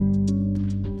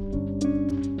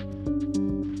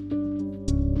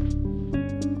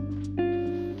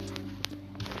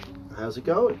how's it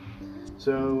going?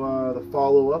 So, the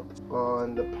follow-up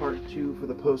on the part 2 for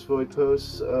the Post-Void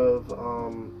posts of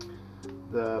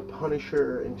the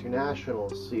Punisher International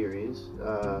series,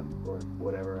 or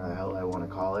whatever the hell I want to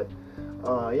call it.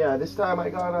 Yeah, this time I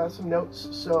got some notes,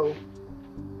 so,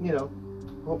 you know,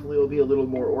 hopefully it'll be a little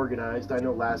more organized. I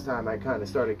know last time I kind of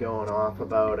started going off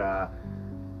about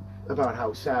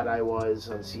how sad I was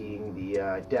on seeing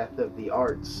the death of the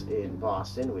arts in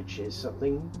Boston, which is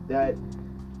something that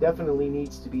definitely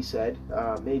needs to be said.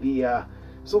 Maybe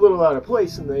it's a little out of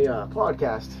place in the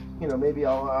podcast. You know, maybe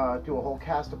I'll do a whole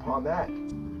cast upon that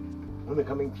in the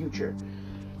coming future.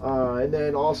 And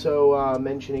then also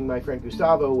mentioning my friend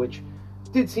Gustavo, which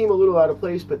did seem a little out of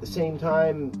place, but at the same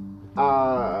time,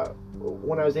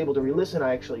 when I was able to re-listen,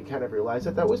 I actually kind of realized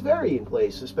that was very in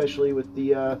place, especially with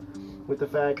the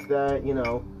fact that, you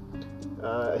know,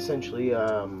 essentially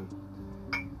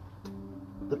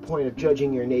the point of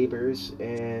judging your neighbors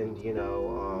and, you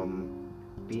know,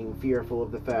 being fearful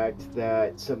of the fact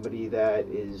that somebody that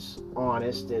is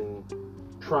honest and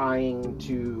trying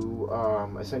to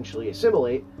essentially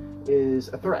assimilate is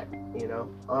a threat, you know.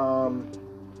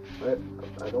 But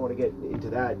I don't want to get into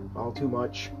that all too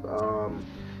much.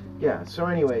 Yeah, so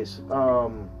anyways,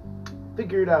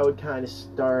 figured I would kind of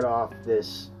start off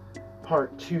this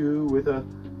part 2 with a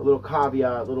little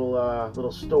caveat,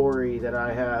 little story that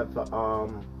I have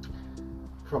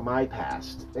from my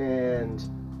past. And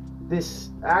this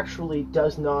actually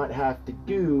does not have to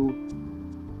do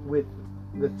with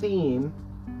the theme.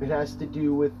 It has to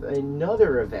do with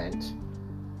another event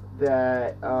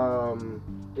that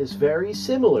is very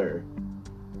similar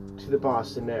to the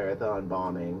Boston Marathon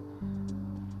bombing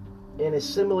in a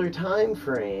similar time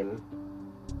frame,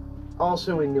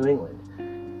 also in New England.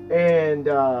 And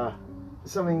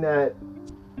something that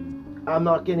I'm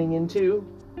not getting into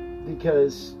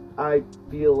because I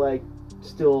feel like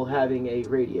still having a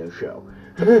radio show.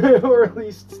 Or at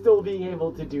least still being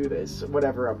able to do this,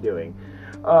 whatever I'm doing.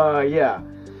 Yeah.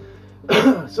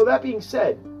 So that being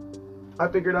said, I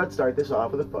figured I'd start this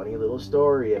off with a funny little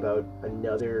story about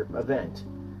another event.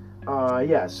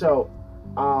 Yeah, so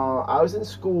I was in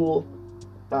school.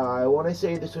 I want to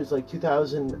say this was like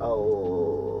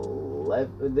 2011.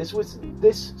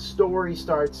 This story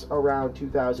starts around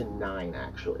 2009,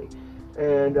 actually.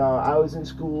 And I was in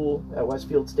school at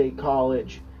Westfield State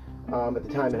College. At the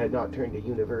time, it had not turned to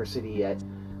university yet.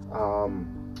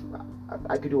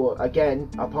 I could do a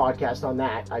podcast on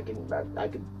that. I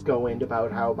could go into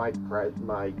about how my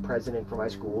president for my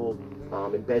school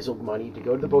embezzled money to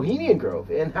go to the Bohemian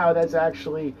Grove, and how that's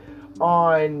actually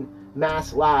on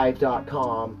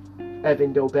masslive.com.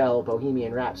 Evan Dobell,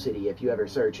 Bohemian Rhapsody. If you ever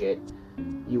search it,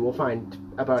 you will find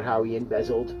about how he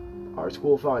embezzled our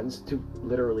school funds to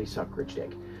literally suck rich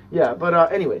dick. Yeah, but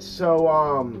anyways, so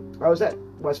I was at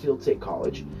Westfield State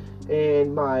College,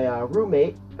 and my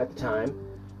roommate at the time,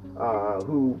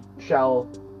 who shall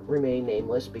remain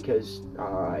nameless because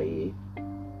I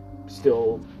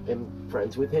still am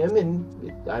friends with him,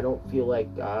 and I don't feel like,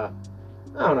 I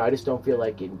don't know, I just don't feel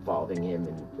like involving him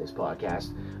in this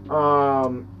podcast,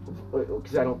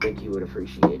 because I don't think he would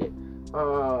appreciate it.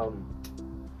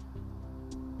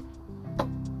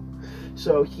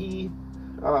 So he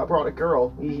brought a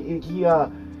girl.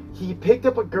 He picked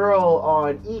up a girl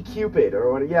on eCupid,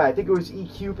 or what? Yeah, I think it was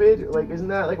eCupid. Like, isn't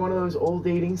that like one of those old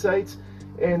dating sites?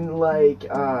 And like,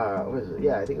 what is it?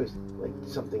 Yeah, I think it was like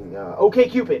something.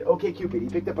 OkCupid. He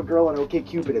picked up a girl on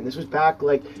OkCupid, and this was back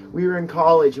like we were in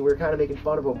college, and we were kind of making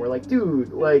fun of him. We're like,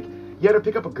 dude, like, you had to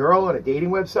pick up a girl on a dating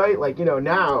website? Like, you know,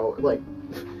 now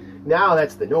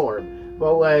that's the norm.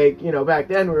 But, like, you know, back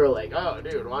then we were like, oh,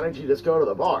 dude, why don't you just go to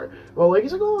the bar? Well, like,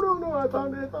 he's like, oh, no, I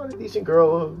found a decent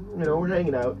girl, you know, we're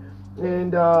hanging out.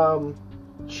 And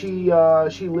she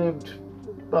lived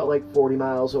about, like, 40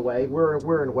 miles away.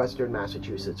 We're in western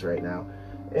Massachusetts right now.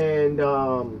 And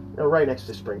right next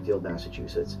to Springfield,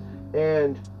 Massachusetts.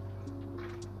 And,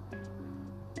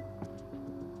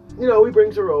 you know, he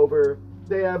brings her over.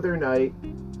 They have their night.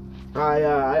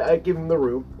 I give him the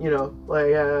room, you know, like,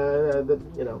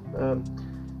 you know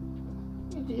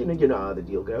how the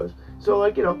deal goes. So,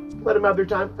 like, you know, let them have their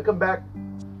time. I come back,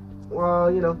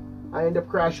 you know, I end up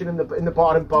crashing in the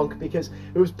bottom bunk because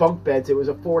it was bunk beds. It was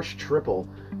a forced triple.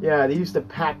 Yeah, they used to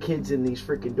pack kids in these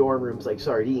freaking dorm rooms like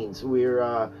sardines. We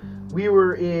were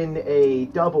in a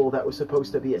double that was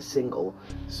supposed to be a single.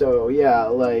 So, yeah,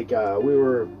 like, we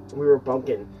were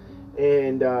bunking.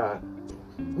 And,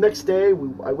 next day,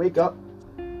 I wake up,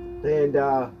 and,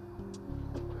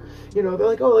 you know, they're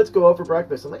like, oh, let's go out for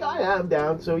breakfast. I'm like, I'm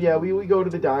down. So, yeah, we go to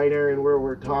the diner, and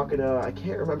we're talking to, I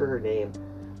can't remember her name,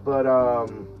 but,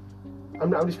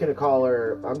 I'm just gonna call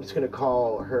her. I'm just gonna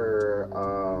call her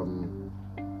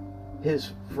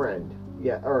his friend.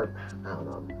 Yeah, or I don't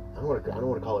know. I don't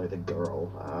want to call her the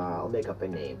girl. I'll make up a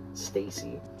name.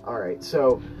 Stacy. All right.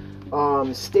 So,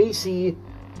 Stacy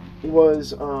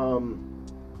was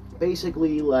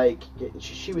basically like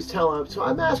she was telling. So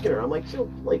I'm asking her. I'm like, so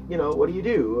like what do you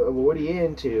do? What are you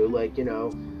into? Like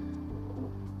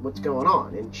what's going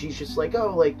on? And she's just like,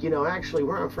 oh, like actually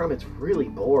where I'm from, it's really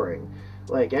boring.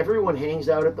 Like everyone hangs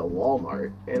out at the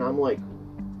Walmart, and I'm like,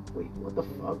 wait, what the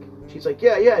fuck? She's like,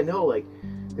 yeah, no, like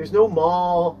there's no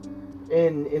mall.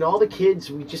 And all the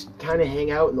kids, we just kind of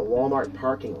hang out in the Walmart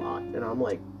parking lot. And I'm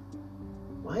like,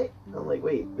 what? I'm like,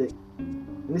 wait,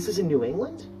 this is in New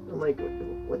England? I'm like,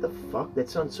 what the fuck? That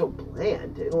sounds so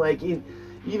bland. And like,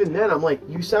 even then, I'm like,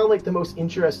 you sound like the most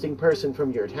interesting person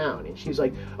from your town. And she's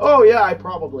like, oh yeah, I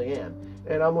probably am.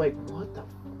 And I'm like, what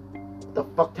the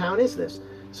fuck town is this?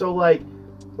 So like,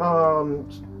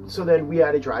 so then we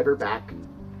had to drive her back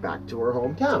to her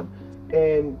hometown.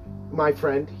 And my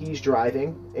friend, he's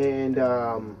driving, and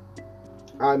I'm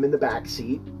in the back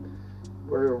seat.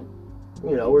 We're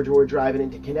driving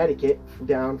into Connecticut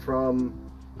down from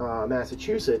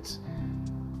Massachusetts,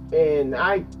 and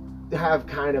I have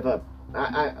kind of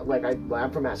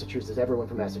I'm from Massachusetts. Everyone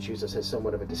from Massachusetts has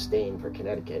somewhat of a disdain for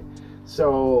Connecticut.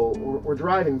 So we're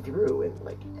driving through, and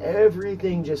like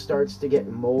everything just starts to get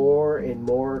more and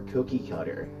more cookie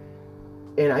cutter.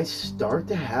 And I start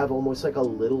to have almost like a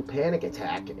little panic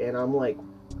attack. And I'm like,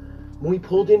 when we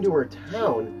pulled into her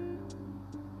town,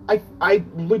 I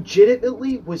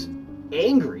legitimately was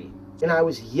angry. And I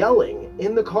was yelling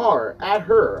in the car at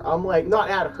her. I'm like, not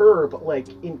at her, but like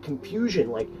in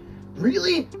confusion. Like,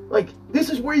 really? Like, this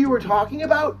is where you were talking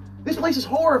about? This place is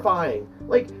horrifying.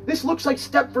 Like, this looks like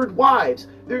Stepford Wives.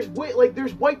 There's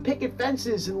white picket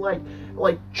fences and like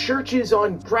churches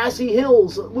on grassy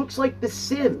hills. It looks like The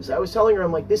Sims. I was telling her,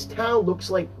 I'm like, this town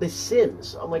looks like The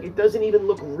Sims. I'm like, it doesn't even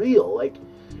look real. Like,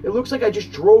 it looks like I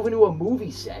just drove into a movie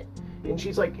set. And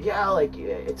she's like, yeah, like,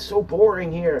 it's so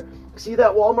boring here. See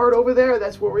that Walmart over there?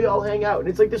 That's where we all hang out. And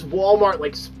it's like this Walmart,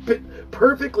 like,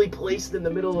 perfectly placed in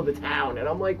the middle of the town. And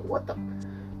I'm like, what the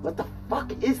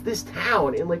fuck is this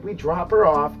town? And like, we drop her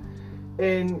off,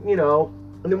 and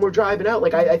and then we're driving out.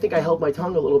 Like, I think I held my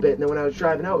tongue a little bit. And then when I was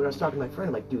driving out, and I was talking to my friend,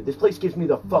 I'm like, dude, this place gives me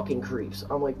the fucking creeps.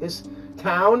 I'm like, this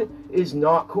town is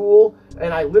not cool.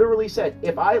 And I literally said,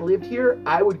 if I lived here,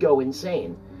 I would go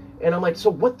insane. And I'm like, so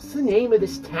what's the name of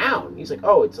this town? He's like,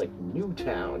 oh, it's like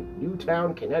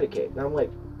Newtown, Connecticut. And I'm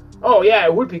like, oh yeah,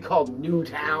 it would be called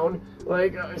Newtown.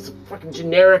 Like, it's a fucking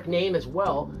generic name as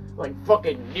well. Like,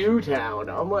 fucking Newtown.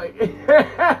 I'm like,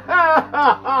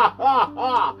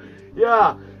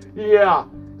 yeah.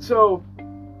 So,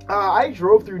 I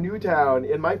drove through Newtown,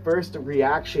 and my first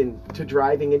reaction to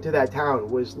driving into that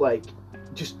town was like,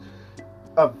 just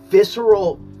a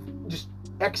visceral, just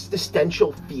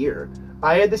existential fear.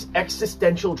 I had this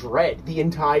existential dread the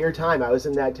entire time I was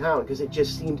in that town, because it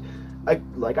just seemed,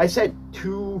 like I said,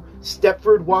 too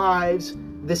Stepford Wives,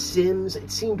 The Sims.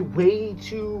 It seemed way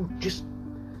too just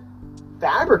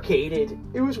fabricated.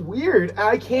 It was weird.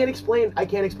 I can't explain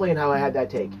how I had that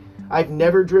take. I've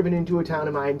never driven into a town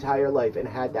in my entire life and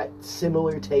had that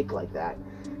similar take like that.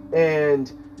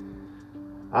 And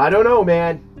I don't know,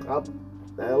 man.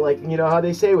 Like, how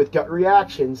they say with gut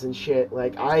reactions and shit,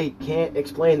 like, I can't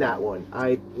explain that one.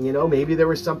 Maybe there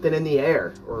was something in the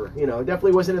air, or, it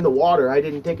definitely wasn't in the water. I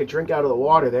didn't take a drink out of the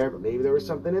water there, but maybe there was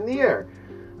something in the air.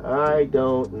 I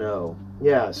don't know.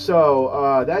 Yeah,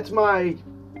 so, that's my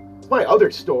other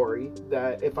story,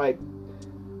 that I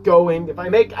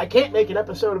can't make an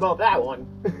episode about that one.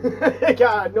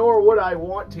 God, nor would I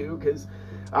want to, because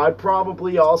I'd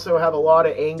probably also have a lot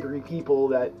of angry people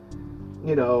that,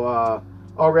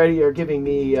 already are giving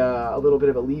me a little bit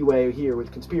of a leeway here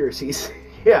with conspiracies.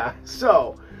 Yeah,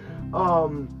 so,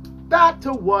 back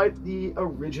to what the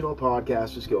original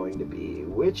podcast was going to be,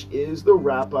 which is the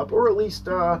wrap-up, or at least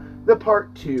the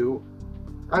part 2.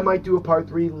 I might do a part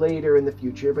 3 later in the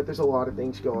future, but there's a lot of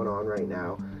things going on right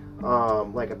now.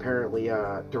 Like apparently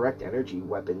direct energy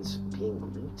weapons being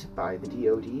leaked by the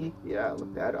DoD. Yeah,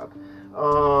 look that up.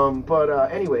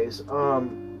 Anyways,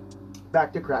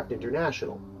 back to Craft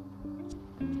International.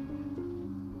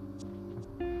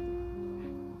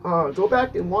 Go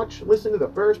back and listen to the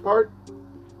first part.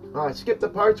 Skip the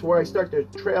parts where I start to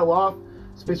trail off,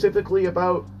 specifically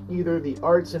about either the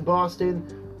arts in Boston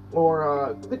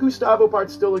or the Gustavo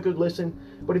part's still a good listen.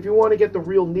 But if you want to get the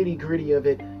real nitty gritty of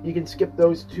it, you can skip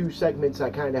those 2 segments I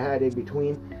kind of had in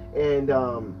between. And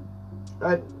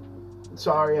I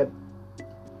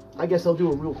guess I'll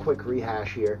do a real quick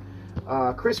rehash here.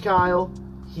 Chris Kyle,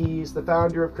 He's the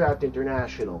founder of Kraft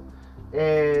International.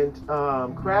 And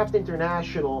Kraft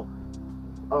International,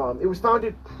 it was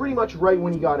founded pretty much right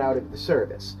when he got out of the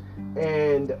service.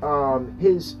 And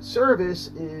his service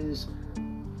is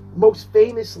most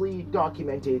famously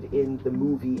documented in the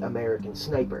movie American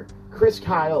Sniper. Chris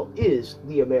Kyle is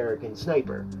the American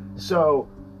Sniper. So,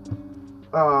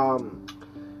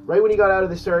 right when he got out of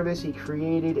the service, he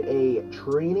created a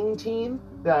training team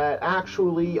that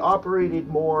actually operated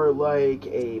more like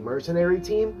a mercenary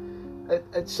team.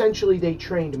 Essentially, they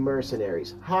trained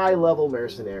mercenaries, high-level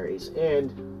mercenaries,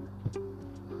 and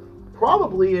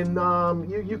probably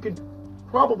you could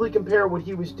probably compare what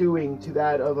he was doing to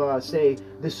that of, say,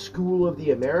 the School of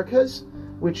the Americas,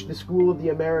 which the School of the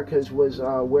Americas was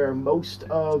where most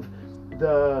of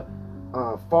the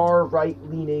far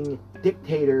right-leaning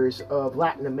dictators of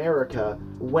Latin America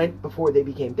went before they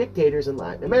became dictators in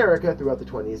Latin America throughout the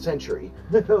 20th century.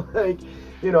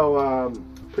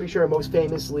 Pretty sure most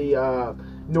famously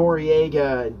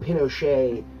Noriega and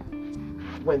Pinochet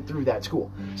went through that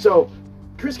school. So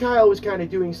Chris Kyle was kind of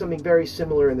doing something very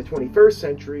similar in the 21st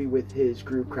century with his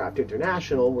group Kraft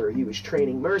International, where he was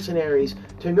training mercenaries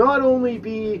to not only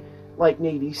be like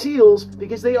Navy SEALs,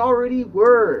 because they already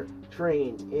were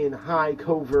trained in high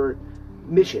covert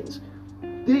missions.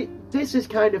 This is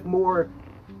kind of more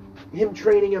him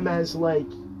training them as like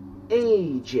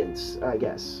agents, I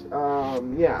guess.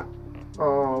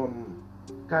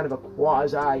 Kind of a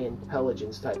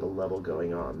quasi-intelligence type of level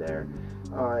going on there.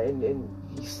 And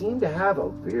he seemed to have a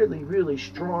really, really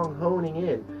strong honing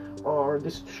in, or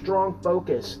this strong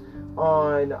focus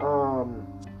on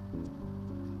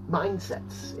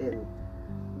mindsets and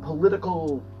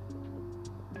political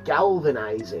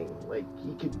galvanizing. Like,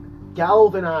 he could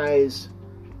galvanize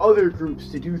other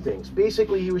groups to do things.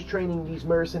 Basically, he was training these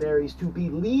mercenaries to be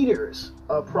leaders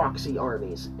of proxy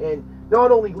armies. And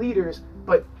not only leaders,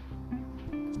 but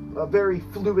very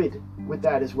fluid with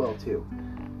that as well, too.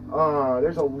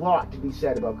 There's a lot to be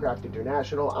said about Kraft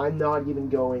International. I'm not even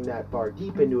going that far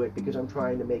deep into it because I'm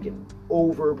trying to make an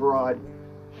overbroad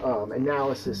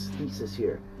analysis thesis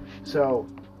here. So,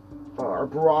 a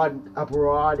broadening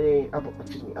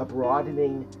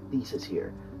thesis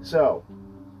here. So,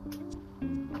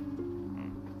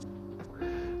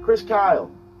 Chris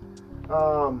Kyle.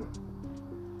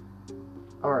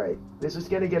 Alright, this is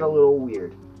going to get a little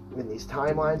weird. And these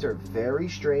timelines are very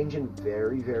strange and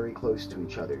very, very close to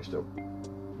each other. So,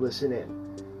 listen in.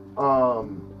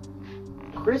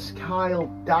 Chris Kyle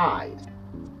died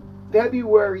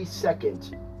February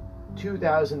 2nd,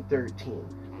 2013.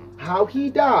 How he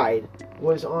died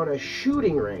was on a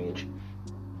shooting range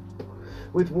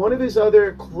with one of his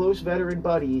other close veteran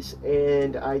buddies,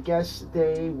 and I guess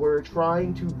they were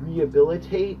trying to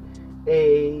rehabilitate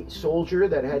a soldier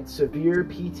that had severe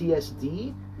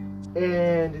PTSD,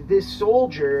 and this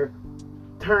soldier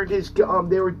turned his gun.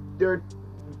 They're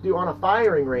on a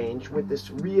firing range with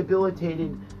this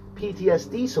rehabilitated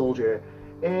PTSD soldier,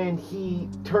 and he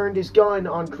turned his gun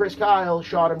on Chris Kyle,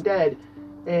 shot him dead,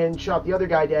 and shot the other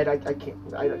guy dead. I can't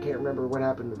remember what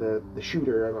happened to the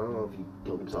shooter. I don't know if he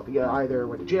killed himself. He either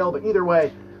went to jail, but either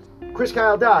way, Chris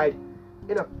Kyle died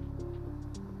in a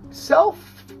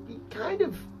he kind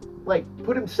of like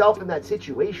put himself in that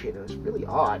situation. It was really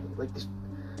odd, like this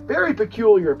very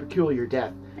peculiar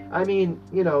death. I mean,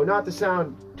 not to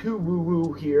sound too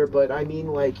woo-woo here, but I mean,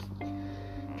 like,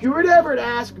 if you were ever to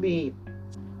ask me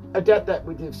a death that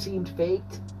would have seemed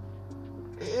faked,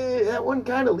 that one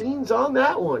kind of leans on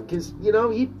that one, because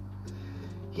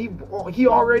he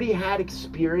already had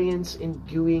experience in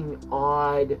doing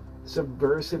odd,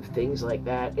 subversive things like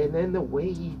that, and then the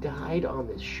way he died on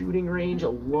this shooting range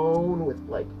alone with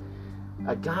like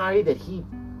a guy that he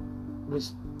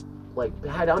was like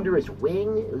had under his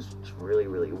wing, it was really,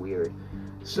 really weird.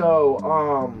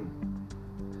 So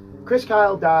Chris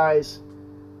Kyle dies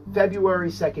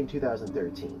February 2nd,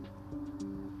 2013.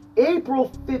 April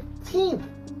 15th,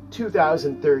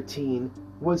 2013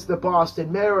 was the Boston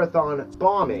Marathon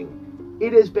bombing.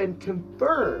 It has been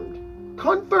confirmed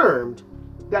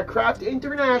that Kraft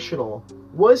International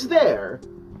was there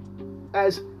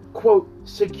as, quote,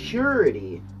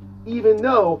 security, even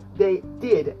though they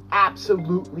did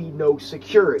absolutely no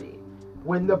security.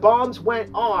 When the bombs went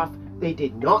off, they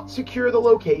did not secure the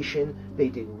location, they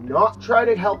did not try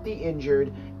to help the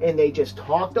injured, and they just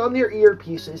talked on their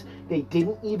earpieces. They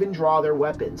didn't even draw their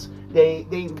weapons. They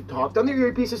talked on their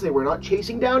earpieces. They were not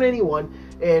chasing down anyone,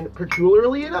 and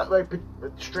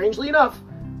strangely enough,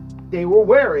 they were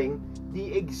wearing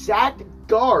the exact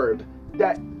garb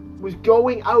that was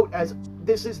going out as,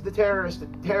 this is the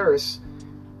terrorists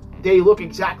they look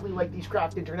exactly like these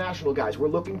Kraft International guys. We're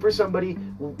looking for somebody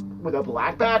with a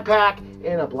black backpack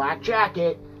and a black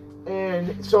jacket.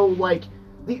 And so, like,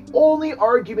 the only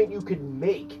argument you could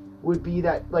make would be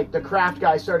that, like, the Kraft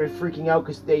guys started freaking out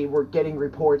because they were getting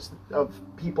reports of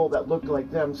people that looked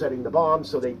like them setting the bombs,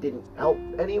 so they didn't help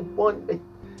anyone. It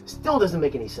still doesn't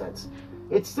make any sense.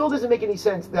 It still doesn't make any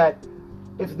sense that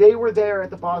if they were there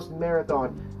at the Boston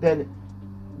Marathon, then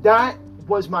that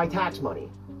was my tax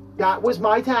money. That was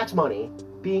my tax money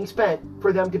being spent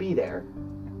for them to be there.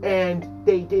 And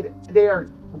they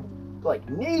are, like,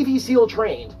 Navy SEAL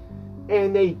trained,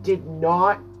 and they did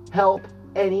not help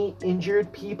any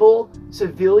injured people,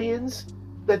 civilians,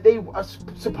 that they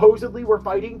supposedly were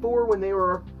fighting for when they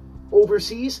were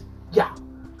overseas. Yeah.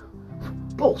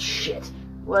 Bullshit.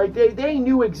 Like, they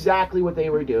knew exactly what they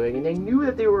were doing, and they knew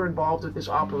that they were involved with this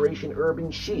Operation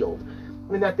Urban Shield,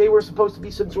 and that they were supposed to be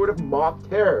some sort of mock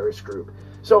terrorist group.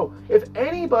 So, if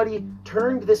anybody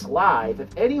turned this live, if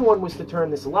anyone was to turn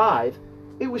this live,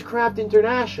 it was Kraft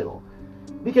International.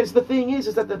 Because the thing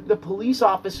is that the police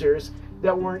officers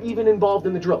that weren't even involved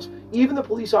in the drills, even the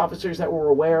police officers that were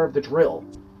aware of the drill,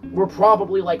 were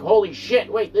probably like, holy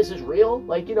shit, wait, this is real?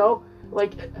 Like, you know,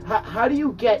 like, how do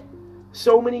you get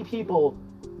so many people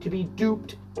to be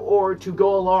duped or to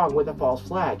go along with a false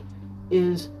flag?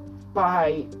 Is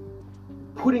by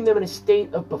putting them in a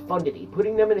state of profundity,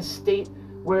 putting them in a state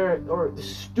where, or the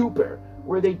stupor,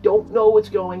 where they don't know what's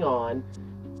going on,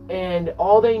 and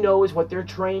all they know is what they're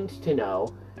trained to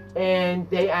know, and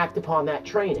they act upon that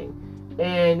training.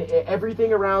 And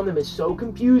everything around them is so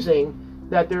confusing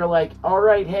that they're like, all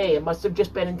right, hey, it must have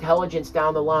just been intelligence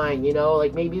down the line, you know,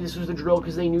 like maybe this was the drill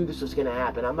because they knew this was going to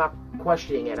happen. I'm not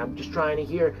questioning it. I'm just trying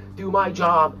to do my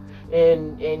job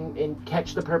and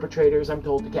catch the perpetrators I'm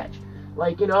told to catch.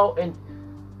 Like, you know, and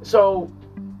so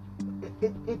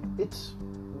it's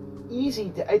easy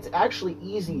to, it's actually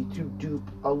easy to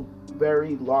dupe a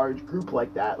very large group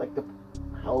like that, like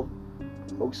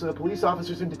most of the police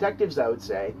officers and detectives, I would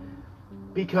say,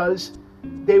 because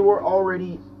they were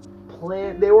already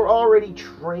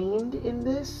trained in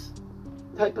this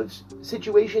type of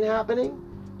situation happening,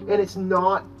 and it's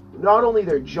not only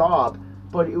their job,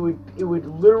 but it would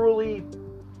literally,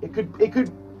 it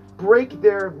could break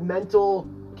their mental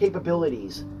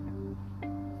capabilities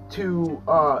to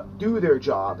do their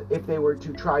job if they were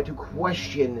to try to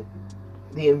question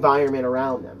the environment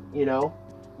around them, you know?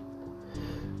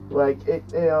 Like,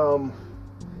 it's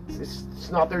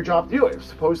not their job to do it.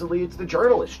 Supposedly it's the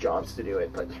journalists' jobs to do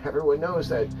it, but everyone knows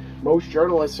that most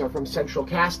journalists are from central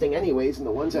casting anyways, and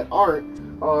the ones that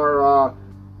aren't are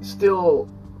still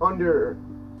under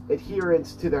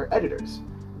adherence to their editors,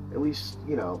 at least,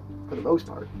 you know, for the most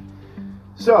part.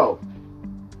 So,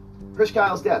 Chris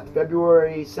Kyle's death,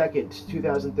 February 2nd,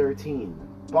 2013.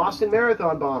 Boston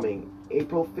Marathon bombing,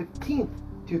 April 15th,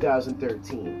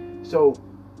 2013. So,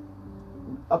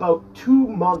 about 2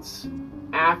 months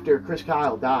after Chris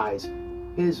Kyle dies,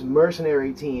 his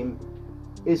mercenary team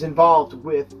is involved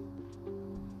with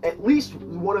at least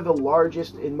one of the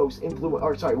largest and one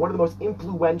of the most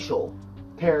influential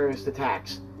terrorist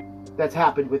attacks that's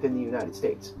happened within the United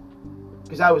States.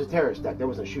 Because that was a terrorist attack. That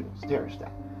wasn't a shooting. It was a terrorist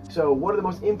attack. So one of the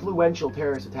most influential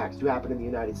terrorist attacks to happen in the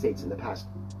United States in the past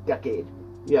decade.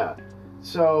 Yeah.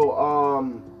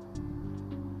 So,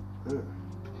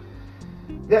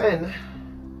 then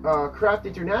Kraft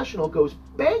International goes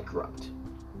bankrupt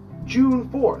June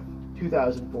 4th,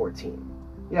 2014.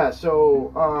 Yeah,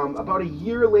 so about a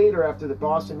year later after the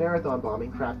Boston Marathon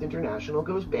bombing, Kraft International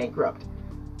goes bankrupt,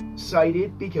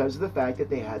 cited because of the fact that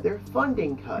they had their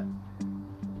funding cut.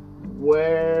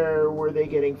 Where were they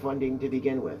getting funding to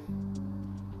begin with?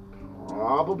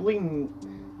 Probably,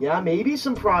 yeah, maybe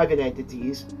some private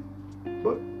entities,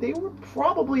 but they were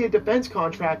probably a defense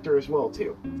contractor as well,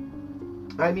 too.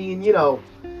 I mean, you know,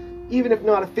 even if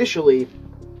not officially,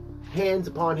 hands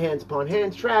upon hands upon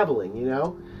hands traveling, you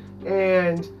know?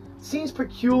 And it seems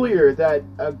peculiar that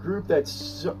a group that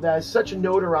has such a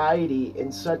notoriety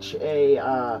and such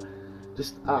a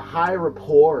just a high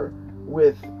rapport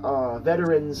with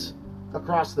veterans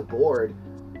across the board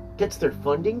gets their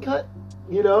funding cut,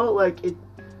 you know? Like, it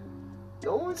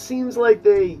almost seems like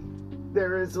they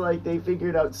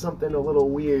figured out something a little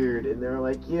weird, and they're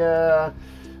like, yeah,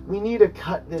 we need to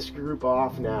cut this group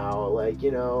off now. Like,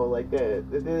 you know, like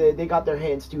they got their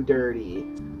hands too dirty.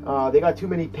 They got too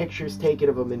many pictures taken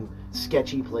of them in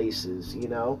sketchy places, you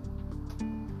know?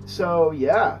 So,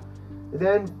 yeah.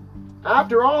 Then,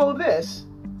 after all of this,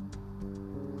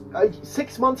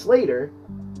 6 months later,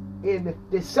 in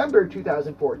December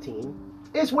 2014,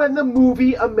 is when the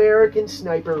movie American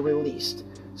Sniper released.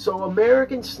 So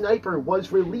American Sniper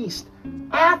was released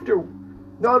after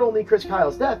not only Chris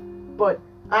Kyle's death, but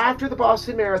after the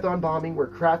Boston Marathon bombing, where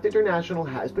Kraft International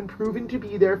has been proven to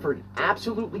be there for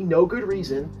absolutely no good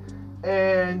reason,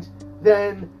 and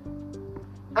then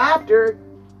after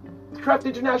Kraft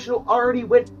International already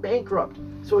went bankrupt.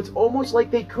 So it's almost like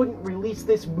they couldn't release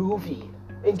this movie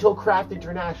until Kraft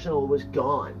International was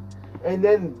gone. And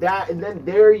then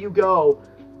there you go.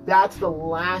 That's the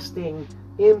lasting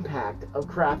impact of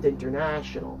Kraft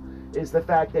International, is the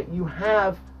fact that you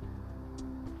have...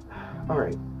 All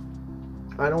right.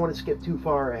 I don't want to skip too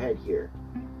far ahead here.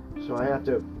 So I have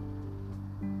to...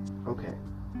 Okay.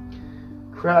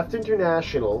 Kraft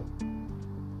International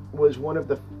was one of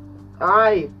the...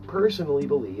 I personally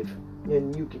believe,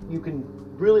 and you can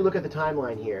really look at the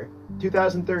timeline here,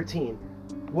 2013,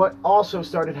 what also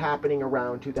started happening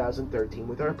around 2013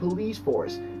 with our police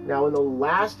force. Now, in the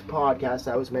last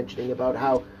podcast, I was mentioning about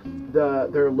how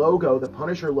their logo, the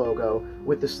Punisher logo,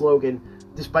 with the slogan,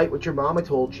 "Despite what your mama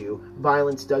told you,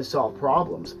 violence does solve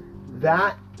problems."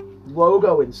 That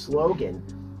logo and slogan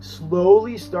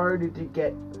slowly started to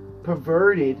get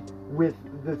perverted with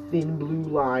the thin blue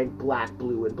line, black,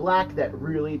 blue, and black, that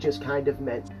really just kind of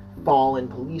meant fallen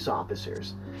police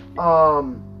officers.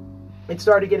 It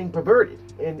started getting perverted,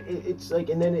 and it's like,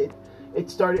 and then it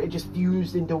just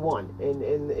fused into one,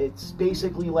 and it's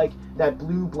basically like that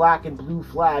blue, black, and blue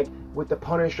flag with the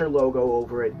Punisher logo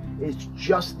over it is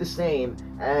just the same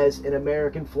as an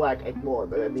American flag. Well,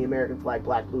 the American flag,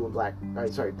 black, blue, and black.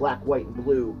 Black, white, and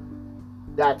blue.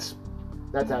 That's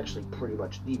actually pretty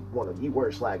much one of the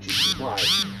worst flags you can fly.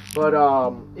 But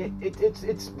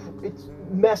its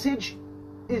message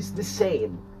is the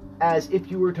same as if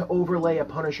you were to overlay a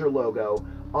Punisher logo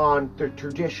on the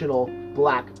traditional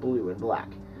black, blue, and black.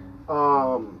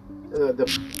 The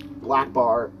black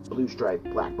bar, blue stripe,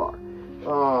 black bar.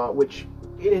 Which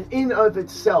in of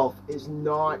itself is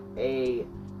not a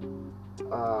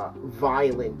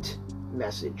violent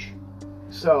message.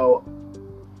 So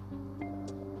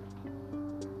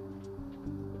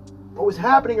what was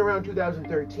happening around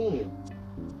 2013,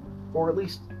 or at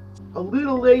least a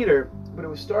little later, but it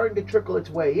was starting to trickle its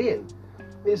way in,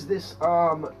 is this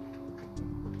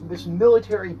this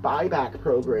military buyback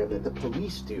program that the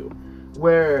police do,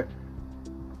 where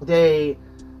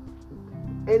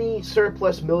any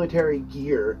surplus military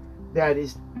gear that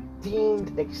is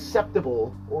deemed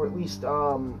acceptable, or at least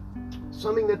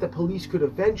something that the police could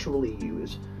eventually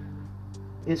use,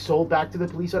 is sold back to the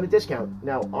police on a discount.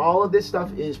 Now, all of this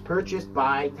stuff is purchased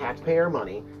by taxpayer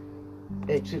money.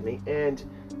 Excuse me. And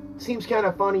it seems kind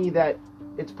of funny that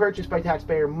it's purchased by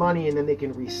taxpayer money and then they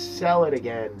can resell it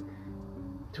again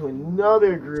to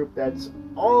another group that's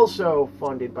also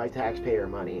funded by taxpayer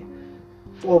money.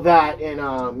 Well, that and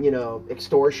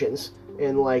extortions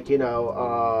and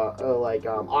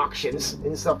auctions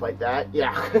and stuff like that.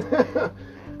 Yeah.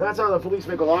 That's how the police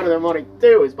make a lot of their money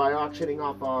too, is by auctioning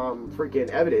off freaking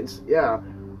evidence. Yeah.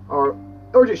 Or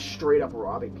just straight up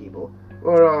robbing people.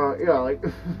 But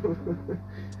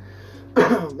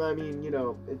I mean,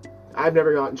 I've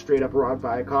never gotten straight up robbed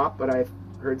by a cop, but I've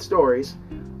heard stories.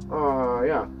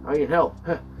 Yeah. I mean, hell,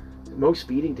 most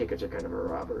speeding tickets are kind of a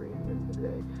robbery at the end of the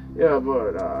day. Yeah,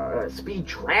 but speed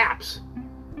traps,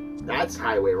 that's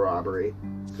highway robbery.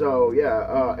 So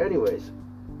yeah. Anyways,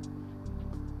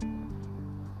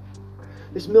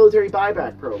 this military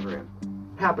buyback program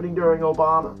happening during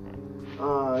Obama.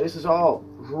 This is all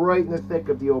right in the thick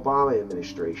of the Obama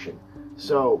administration.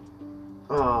 So,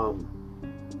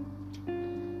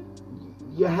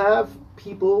 you have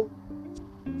people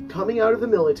coming out of the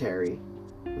military,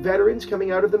 veterans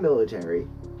coming out of the military,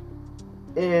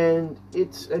 and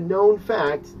it's a known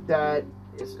fact that,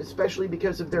 especially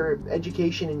because of their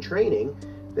education and training,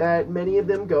 that many of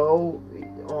them go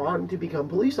on to become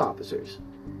police officers.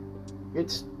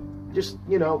 It's just,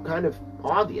 kind of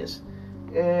obvious.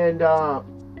 And,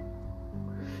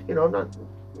 I'm not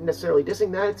necessarily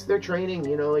dissing that. It's their training,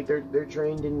 they're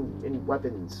trained in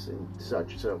weapons and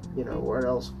such. So, what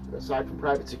else, aside from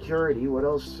private security, what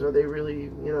else are they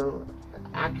really,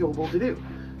 capable to do?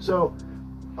 So,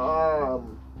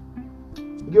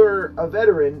 you're a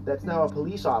veteran that's now a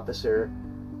police officer,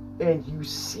 and you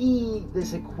see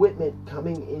this equipment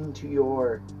coming into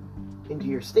your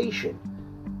station.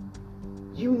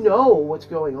 You know what's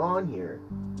going on here.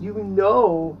 You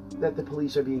know that the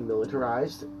police are being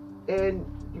militarized, and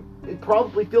it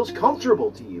probably feels comfortable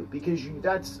to you because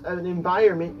that's an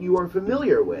environment you are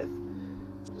familiar with.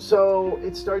 So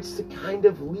it starts to kind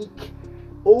of leak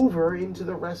over into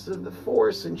the rest of the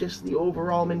force and just the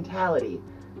overall mentality.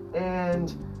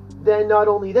 And then not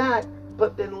only that,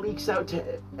 but then leaks out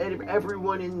to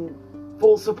everyone in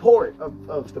full support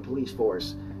of the police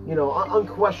force,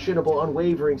 unquestionable,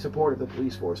 unwavering support of the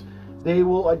police force. They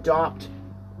will adopt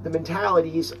the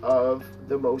mentalities of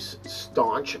the most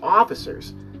staunch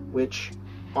officers, which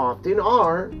often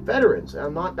are veterans.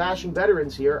 I'm not bashing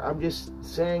veterans here. I'm just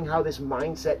saying how this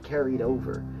mindset carried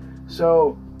over.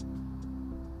 So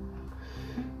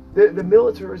the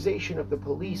militarization of the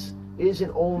police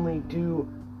isn't only due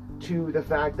to the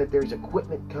fact that there's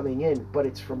equipment coming in, but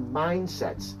it's from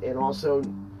mindsets, and also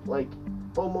like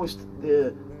almost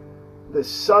the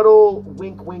subtle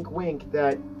wink, wink, wink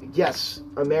that yes,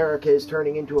 America is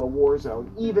turning into a war zone,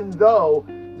 even though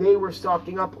they were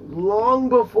stocking up long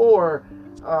before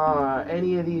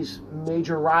any of these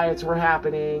major riots were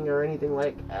happening or anything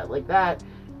like that.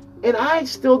 And I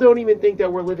still don't even think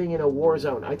that we're living in a war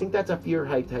zone. I think that's a fear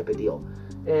hype type of deal.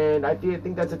 And I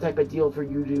think that's a type of deal for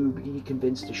you to be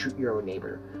convinced to shoot your own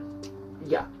neighbor.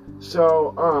 Yeah.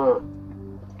 So,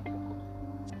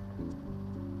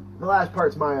 the last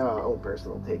part's my own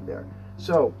personal take there.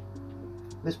 So,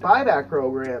 this buyback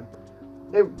program,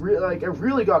 it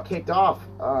really got kicked off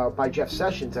by Jeff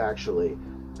Sessions, actually.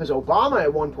 Because Obama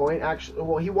at one point,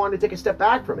 he wanted to take a step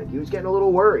back from it. He was getting a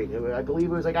little worried. I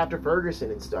believe it was like after Ferguson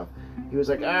and stuff. He was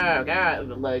like, oh God, I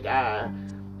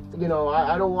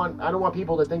don't want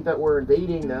people to think that we're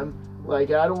invading them.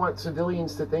 Like, I don't want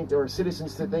civilians to think, or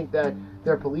citizens to think that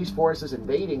their police force is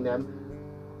invading them.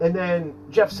 And then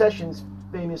Jeff Sessions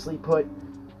famously put,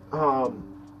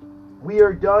 we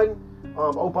are done,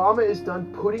 Obama is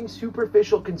done putting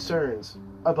superficial concerns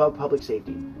above public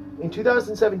safety. In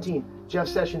 2017, Jeff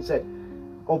Sessions said,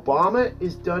 Obama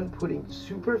is done putting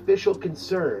superficial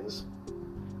concerns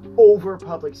over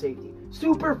public safety.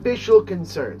 Superficial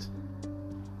concerns.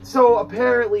 So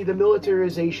apparently the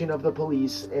militarization of the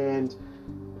police and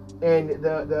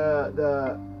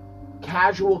the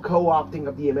casual co-opting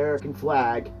of the American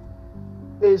flag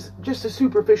is just a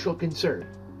superficial concern.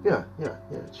 Yeah.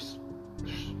 It's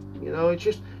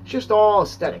just all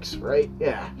aesthetics, right?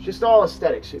 Yeah, it's just all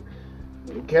aesthetics.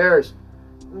 Who cares?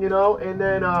 And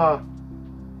then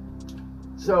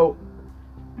so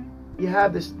you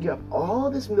have all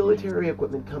this military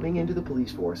equipment coming into the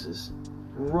police forces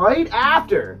right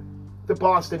after the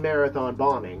Boston Marathon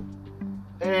bombing.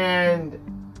 And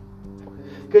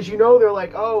because they're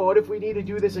like, oh, what if we need to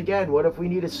do this again? What if we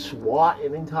need to SWAT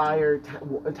an entire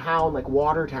town like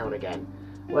Watertown again?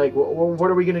 Like,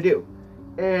 what are we going to do?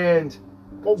 And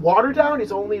Watertown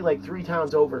is only like 3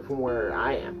 towns over from where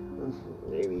I am.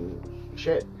 I mean,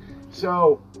 shit.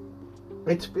 So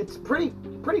it's pretty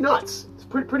nuts. It's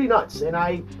pretty nuts. And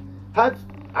I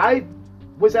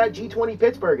was at G20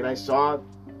 Pittsburgh, and I saw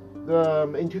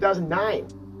in 2009,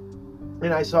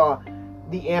 and I saw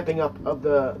the amping up of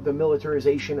the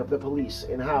militarization of the police,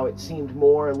 and how it seemed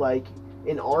more like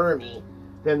an army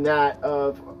than that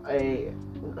of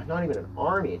not even an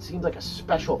army. It seemed like a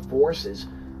special forces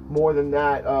more than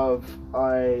that of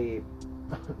a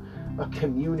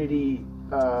community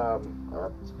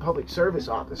public service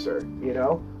officer,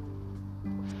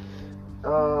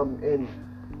 and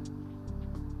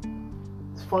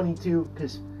it's funny too,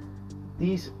 because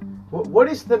what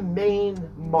is the main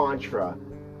mantra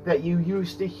that you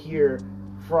used to hear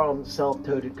from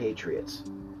self-toted patriots?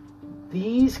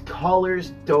 These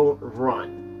colors don't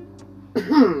run.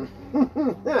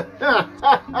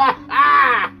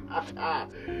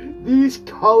 These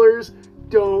colors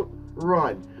don't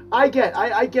run. I get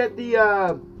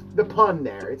the pun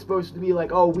there. It's supposed to be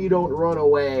like, oh, we don't run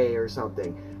away or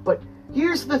something. But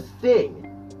here's the thing.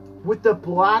 With the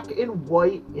black and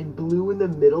white and blue in the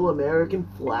middle American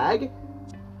flag,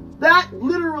 that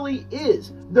literally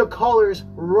is the colors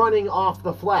running off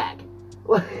the flag.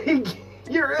 Like,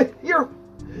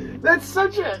 that's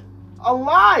such a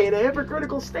lie and a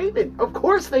hypocritical statement. Of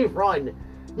course they run.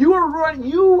 You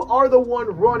are the one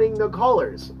running the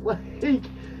colors. Like,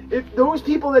 if those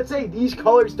people that say these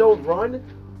colors don't run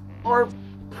are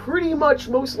pretty much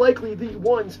most likely the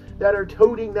ones that are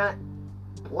toting that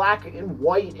black and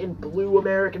white and blue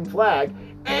American flag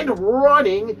and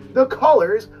running the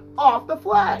colors off the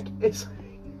flag. It's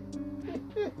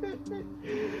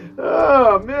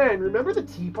oh man, remember the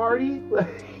Tea Party?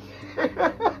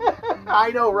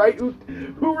 I know, right? Who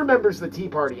remembers the Tea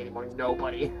Party anymore?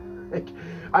 Nobody. Like,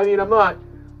 I mean, I'm not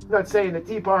saying the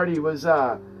Tea Party was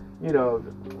like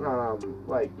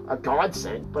a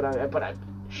godsend, but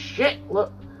shit,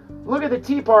 look at the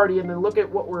Tea Party, and then look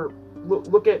at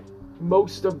look at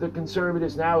most of the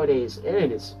conservatives nowadays,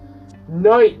 and it's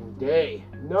night and day,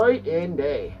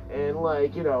 and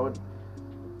like,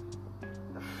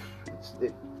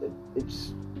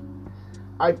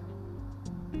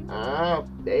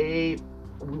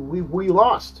 we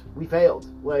lost. We failed.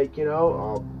 Like, you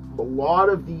know, a lot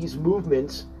of these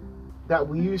movements that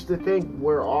we used to think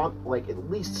were on, like, at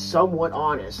least somewhat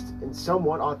honest and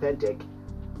somewhat authentic,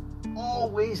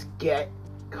 always get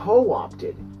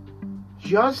co-opted.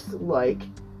 Just like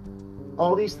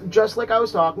all these, just like I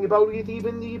was talking about with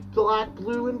even the black,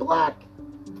 blue, and black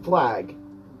flag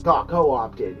got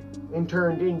co-opted and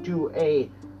turned into a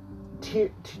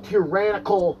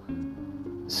tyrannical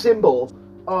symbol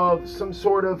of some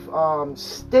sort of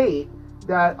state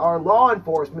that our law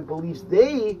enforcement believes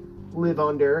they live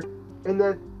under, and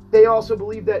that they also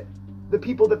believe that the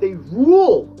people that they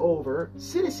rule over,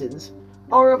 citizens,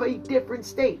 are of a different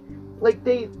state. Like,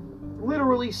 they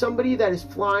literally, somebody that is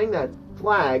flying that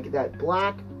flag, that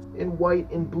black and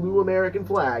white and blue American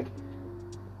flag,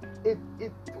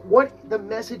 what the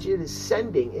message it is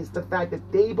sending is the fact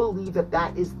that they believe that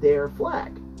that is their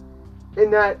flag,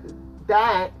 and that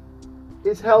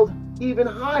is held even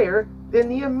higher than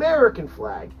the American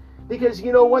flag. Because,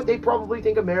 you know what, they probably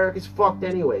think America's fucked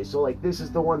anyway, so, like, this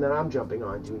is the one that I'm jumping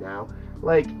onto now.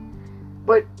 Like,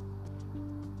 but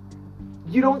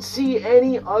you don't see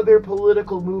any other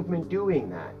political movement doing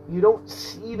that. You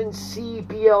don't even see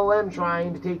BLM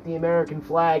trying to take the American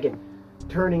flag and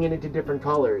turning it into different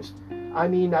colors. I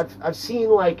mean, I've seen,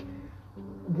 like,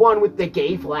 one with the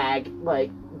gay flag,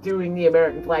 like, doing the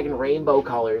American flag in rainbow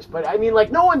colors. But, I mean,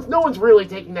 like, no one's really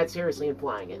taking that seriously and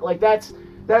flying it. Like, that's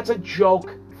a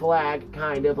joke flag,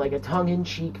 kind of, like a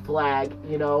tongue-in-cheek flag,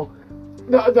 you know.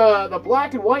 The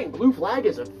black and white and blue flag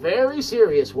is a very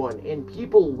serious one, and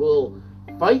people will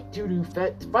fight to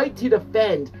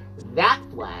defend that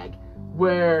flag,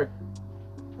 where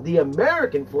the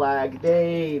American flag,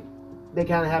 they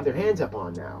kind of have their hands up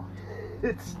on now.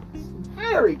 It's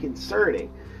very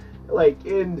concerning. Like,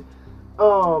 in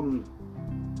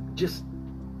just,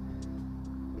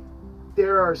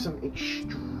 there are some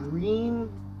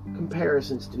extreme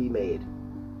comparisons to be made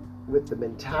with the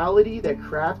mentality that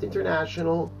Craft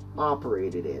International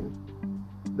operated in,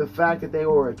 the fact that they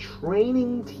were a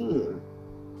training team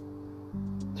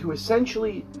to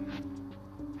essentially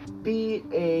be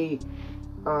a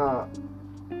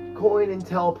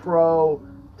COINTELPRO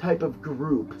type of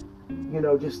group, you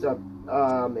know, just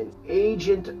an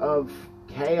agent of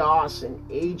chaos, an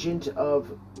agent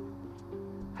of,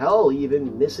 hell,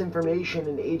 even misinformation,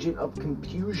 an agent of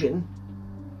confusion,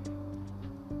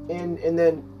 and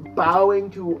then bowing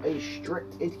to a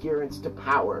strict adherence to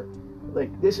power.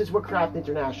 Like, this is what Craft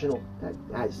International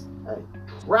has a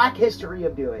track history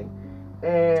of doing.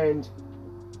 And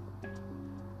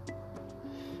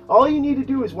all you need to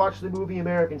do is watch the movie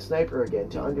American Sniper again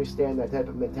to understand that type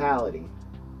of mentality,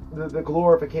 the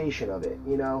glorification of it,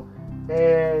 you know.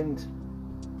 And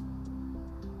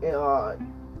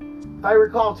if I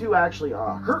recall too, actually,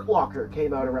 Hurt Locker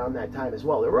came out around that time as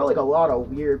well. There were, like, a lot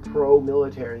of weird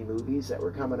pro-military movies that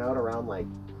were coming out around, like,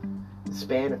 the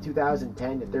span of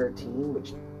 2010 to 13,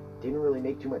 which didn't really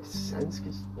make too much sense,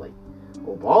 because, like,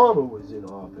 Obama was in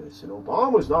office, and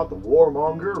Obama's not the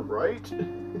warmonger, right?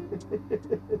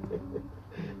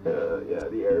 Yeah,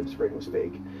 the Arab Spring was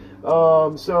fake.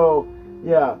 So,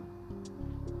 yeah.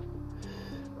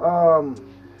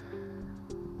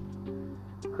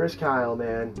 Chris Kyle,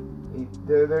 man.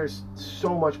 There's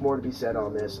so much more to be said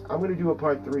on this. I'm going to do a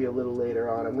part 3 a little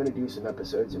later on. I'm going to do some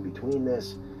episodes in between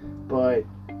this. But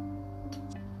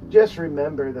just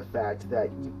remember the fact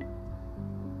that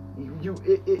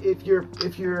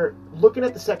if you're looking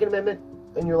at the Second Amendment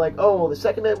and you're like, oh, the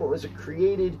Second Amendment was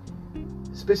created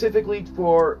specifically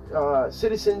for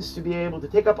citizens to be able to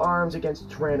take up arms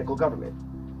against tyrannical government,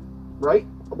 right?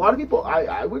 A lot of people,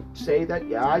 I would say that,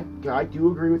 yeah, I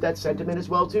do agree with that sentiment as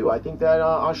well, too. I think that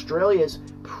Australia is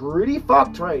pretty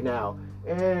fucked right now,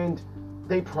 and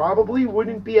they probably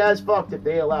wouldn't be as fucked if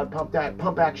they allowed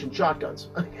pump-action shotguns.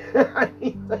 I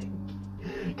mean, like,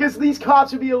 because these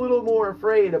cops would be a little more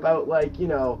afraid about, like, you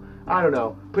know, I don't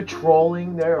know,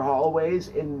 patrolling their hallways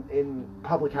in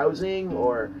public housing,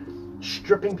 or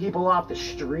stripping people off the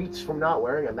streets from not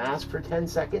wearing a mask for 10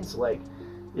 seconds. Like,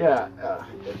 yeah,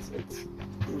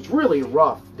 it's really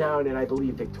rough down in, I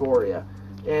believe, Victoria.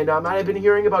 And I've been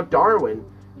hearing about Darwin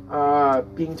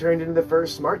being turned into the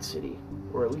first smart city,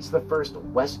 or at least the first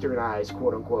westernized,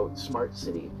 quote-unquote, smart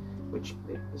city, which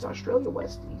is Australia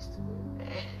west, east?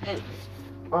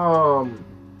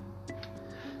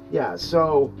 Yeah,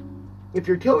 so if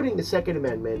you're toting the Second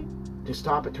Amendment to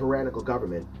stop a tyrannical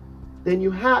government, then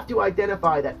you have to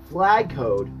identify that flag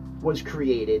code was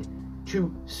created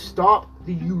to stop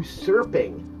the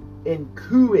usurping and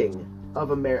cooing of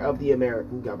the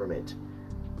American government.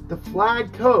 The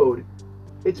flag code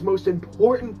its most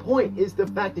important point is the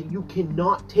fact that you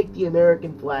cannot take the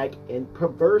American flag and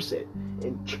perverse it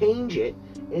and change it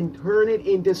and turn it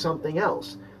into something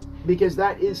else, because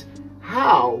that is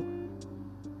how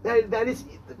that is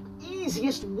the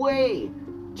easiest way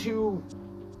to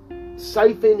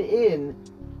siphon in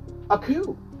a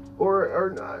coup,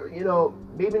 or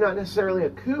maybe not necessarily a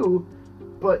coup,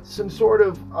 but some sort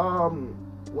of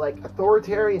like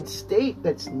authoritarian state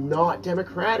that's not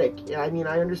democratic. I mean,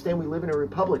 I understand we live in a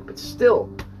republic, but still,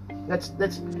 that's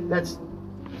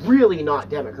really not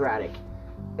democratic.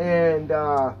 And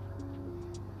all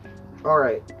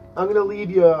right, I'm gonna leave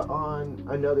you on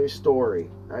another story.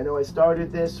 I know I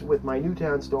started this with my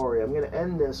Newtown story. I'm gonna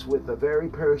end this with a very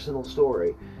personal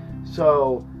story.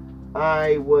 So,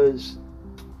 I was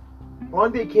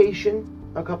on vacation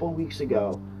a couple weeks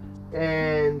ago,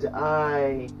 and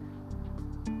I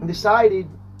decided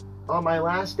on my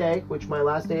last day, which my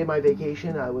last day of my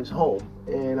vacation, I was home,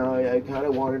 and I kind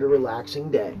of wanted a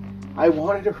relaxing day.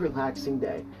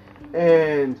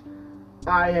 And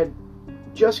I had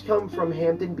just come from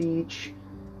Hampton Beach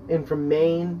and from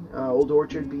Maine, Old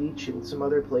Orchard Beach, and some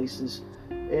other places,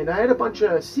 and I had a bunch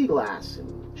of sea glass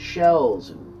and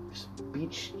shells and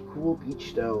cool beach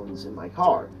stones in my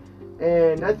car,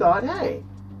 and I thought, hey,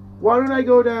 why don't I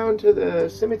go down to the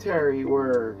cemetery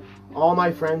where all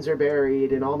my friends are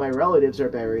buried and all my relatives are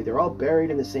buried. They're all buried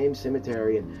in the same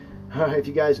cemetery. And if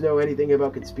you guys know anything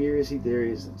about conspiracy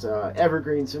theories, it's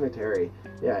Evergreen Cemetery.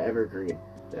 Yeah, Evergreen.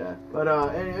 Yeah. But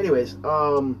anyways,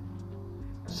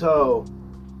 so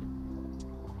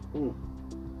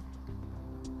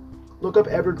look up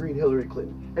Evergreen Hillary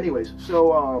Clinton. Anyways,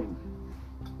 so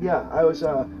yeah, I was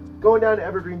going down to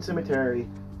Evergreen Cemetery.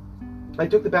 I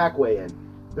took the back way in.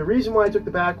 The reason why I took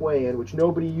the back way in, which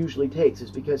nobody usually takes, is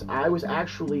because that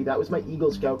was my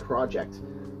Eagle Scout project.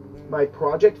 My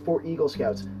project for Eagle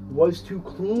Scouts was to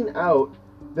clean out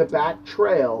the back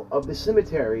trail of the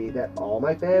cemetery that all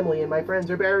my family and my friends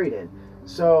are buried in.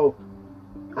 So,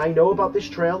 I know about this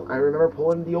trail. I remember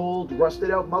pulling the old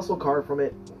rusted out muscle car from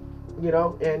it,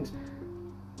 and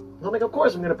I'm like, of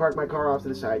course I'm going to park my car off to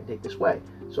the side and take this way.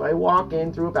 So I walk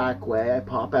in through a back way, I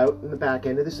pop out in the back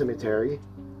end of the cemetery,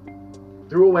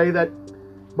 through a way that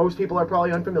most people are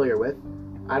probably unfamiliar with.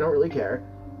 I don't really care.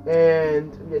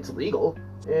 And it's legal.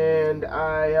 And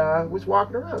I was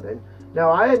walking around. And now,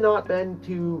 I had not been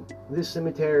to this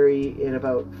cemetery in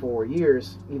about 4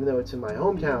 years, even though it's in my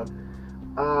hometown.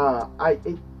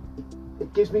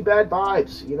 It gives me bad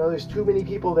vibes. There's too many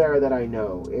people there that I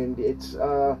know. And it's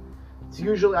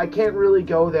usually, I can't really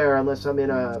go there unless I'm in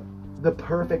the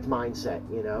perfect mindset,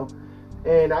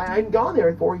 And I hadn't gone there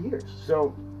in 4 years.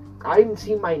 So I hadn't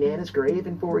seen my Nana's grave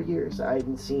in 4 years. I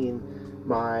hadn't seen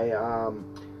my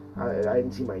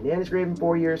Nana's grave in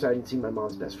 4 years. I hadn't seen my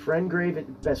mom's best friend's grave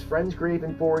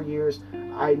in 4 years.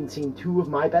 I hadn't seen two of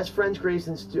my best friends' graves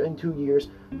in 2 years.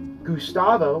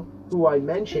 Gustavo, who I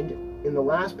mentioned in the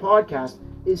last podcast,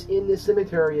 is in this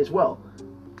cemetery as well.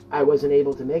 I wasn't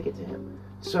able to make it to him.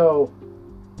 So,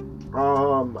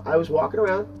 I was walking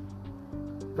around.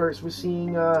 First was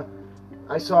seeing,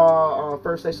 I saw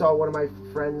one of my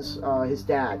friends, his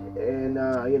dad, and,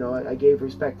 I gave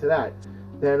respect to that.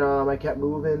 Then, I kept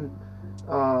moving.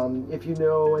 If you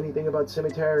know anything about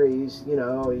cemeteries,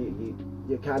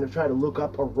 you kind of try to look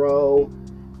up a row,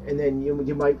 and then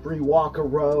you might re-walk a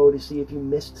row to see if you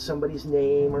missed somebody's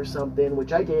name or something,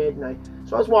 which I did.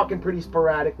 So I was walking pretty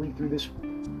sporadically through this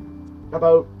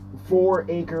about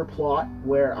 4-acre plot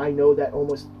where I know that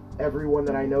almost everyone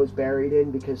that I know is buried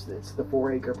in, because it's the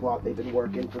 4-acre plot they've been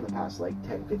working for the past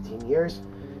 10-15 years.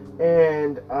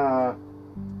 And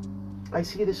I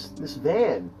see this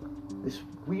van, this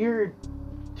weird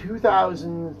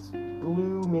 2000s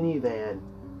blue minivan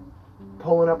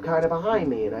pulling up kind of behind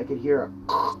me, and I could hear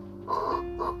a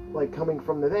like coming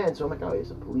from the van. So I'm like, oh,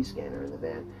 there's a police scanner in the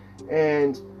van.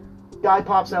 And guy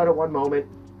pops out at one moment,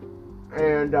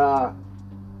 and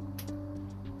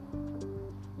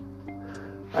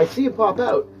I see him pop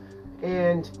out,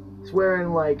 and he's wearing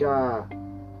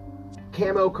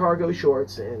camo cargo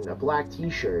shorts and a black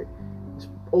t-shirt. He's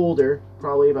older,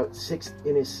 probably about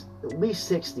in his at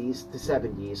least 60s to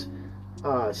 70s.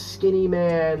 Skinny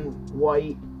man,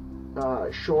 white,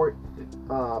 short,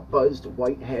 buzzed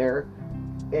white hair,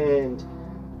 and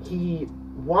he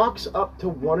walks up to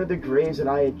one of the graves that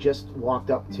I had just walked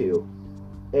up to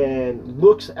and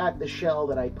looks at the shell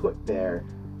that I put there,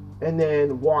 and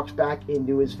then walks back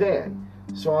into his van.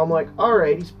 So I'm like,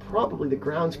 alright, he's probably the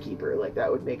groundskeeper.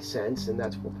 That would make sense, and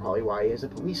that's probably why he has a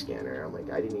police scanner. I'm like,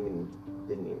 I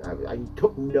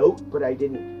took note, but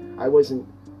I wasn't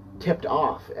tipped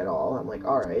off at all. I'm like,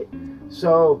 alright.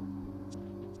 So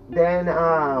then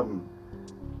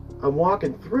I'm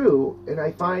walking through, and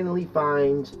I finally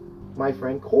find my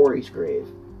friend Corey's grave,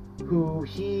 who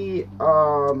he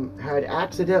had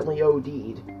accidentally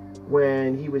OD'd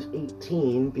when he was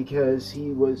 18 because he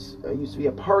used to be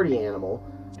a party animal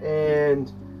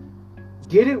and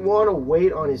didn't want to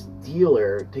wait on his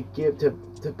dealer to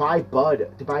buy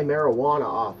marijuana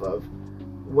off of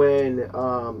when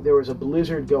there was a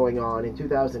blizzard going on in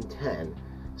 2010.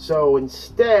 So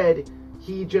instead,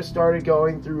 he just started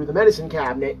going through the medicine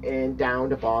cabinet and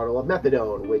downed a bottle of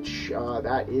methadone, which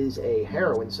that is a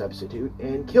heroin substitute,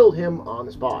 and killed him on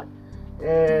the spot.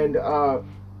 And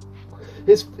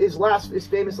his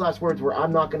famous last words were,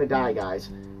 "I'm not gonna die, guys,"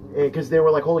 because they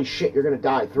were like, "Holy shit, you're gonna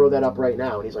die! Throw that up right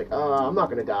now." And he's like, "I'm not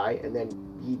gonna die." And then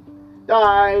he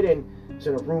died, and it was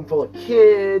in a room full of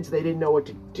kids. They didn't know what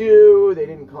to do. They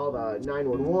didn't call the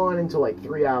 911 until like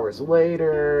 3 hours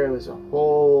later. It was a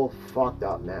whole fucked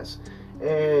up mess.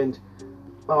 And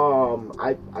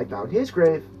I found his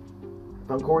grave,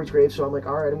 found Corey's grave, so I'm like,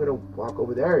 all right, I'm going to walk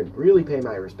over there and really pay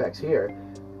my respects here.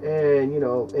 And, you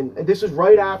know, and this was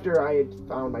right after I had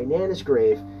found my Nana's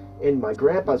grave and my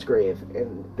grandpa's grave,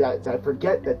 and that I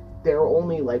forget that they're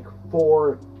only like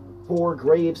four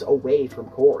graves away from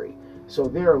Corey. So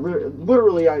they're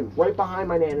literally, I'm right behind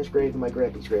my Nana's grave and my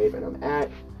grandpa's grave, and I'm at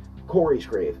Corey's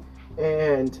grave.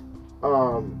 And,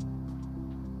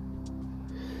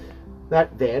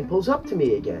 that van pulls up to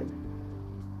me again.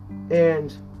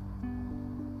 And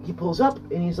he pulls up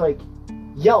and he's like,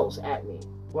 yells at me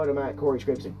when I'm at Corey's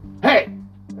grave. He's like, "Hey!"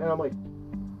 And I'm like,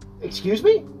 "Excuse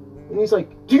me?" And he's like,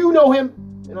 "Do you know him?"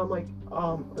 And I'm like,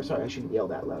 or sorry, I shouldn't yell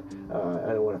that loud.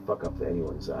 I don't want to fuck up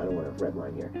anyone's, I don't want to red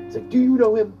line here. It's like, "Do you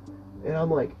know him?" And I'm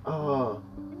like,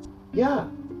 yeah,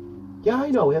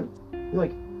 I know him."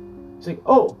 He's like,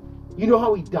 "Oh, you know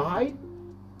how he died?"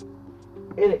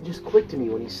 And it just clicked to me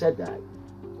when he said that.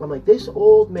 I'm like, this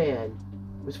old man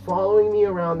was following me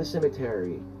around the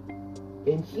cemetery,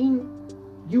 and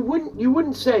you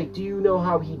wouldn't say, "Do you know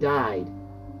how he died?"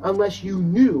 unless you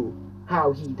knew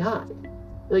how he died.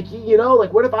 Like, you know,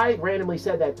 like, what if I randomly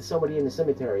said that to somebody in the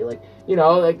cemetery? Like, you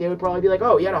know, like, they would probably be like,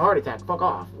 "Oh, he had a heart attack, fuck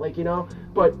off." Like, you know,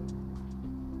 but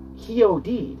he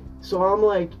OD'd. So I'm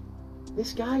like,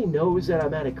 this guy knows that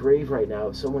I'm at a grave right now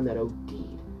of someone that OD'd.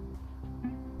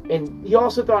 And he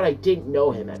also thought I didn't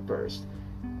know him at first.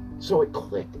 So it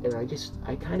clicked, and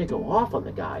I kind of go off on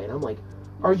the guy, and I'm like,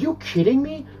 are you kidding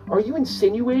me? Are you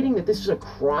insinuating that this is a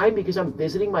crime because I'm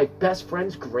visiting my best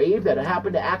friend's grave that I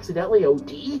happened to accidentally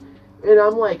OD? And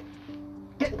I'm like,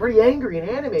 getting pretty angry and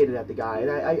animated at the guy, and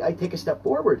I take a step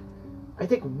forward. I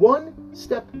take one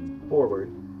step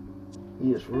forward.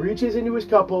 He just reaches into his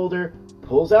cup holder,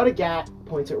 pulls out a gat,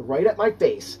 points it right at my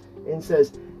face, and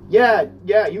says, yeah,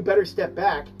 you better step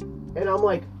back. And I'm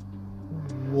like,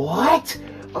 what?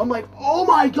 I'm like, oh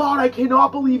my god, I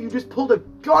cannot believe you just pulled a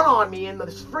gun on me in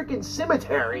this freaking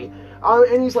cemetery.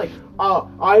 And he's like,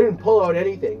 I didn't pull out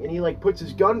anything. And he like puts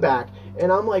his gun back, and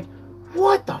I'm like,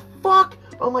 what the fuck?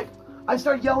 I'm like, I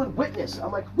start yelling, "Witness!"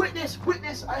 I'm like, "Witness,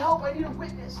 witness! I hope I need a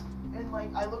witness." And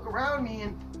like, I look around me,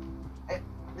 and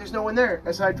there's no one there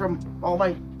aside from all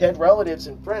my dead relatives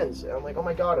and friends. And I'm like, oh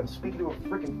my god, I'm speaking to a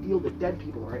freaking field of dead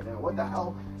people right now. What the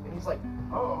hell? And he's like,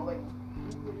 oh, like,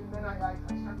 and then I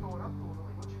start going up to him. I'm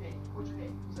like, what's your name? What's your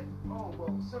name? He's like, oh,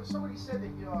 well, so somebody said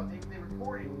that they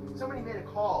reported, somebody made a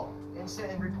call and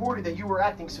reported that you were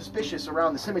acting suspicious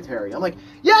around the cemetery. I'm like,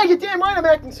 yeah, you're damn right I'm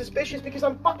acting suspicious because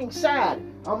I'm fucking sad.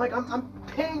 I'm like, I'm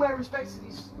paying my respects to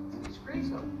these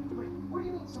gravestones. I'm like, what do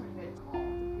you mean somebody made a call?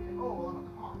 He's like, oh, well, I'm a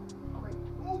cop. I'm like,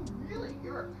 oh, really?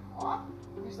 You're a cop?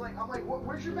 He's like, I'm like,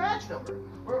 where's your badge number?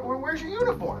 Where's your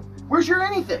uniform? Where's your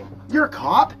anything? You're a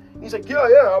cop? He's like,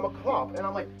 yeah, I'm a cop. And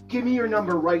I'm like, give me your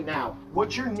number right now.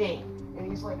 What's your name? And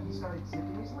he's like, he started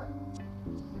zipping his lip.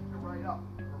 He zipped it right up.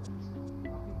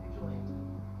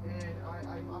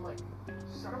 And I'm like,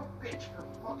 son of a bitch, you're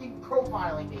fucking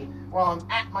profiling me while I'm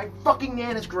at my fucking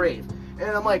Nana's grave. And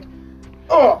I'm like,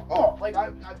 like,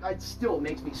 I still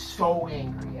makes me so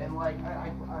angry. And like,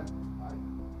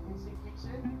 instinct kicks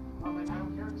in. I'm like, I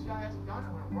don't care if this guy has a gun.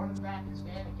 I'm gonna run in the back of his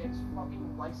van and get his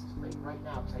fucking license plate right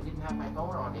now because I didn't have my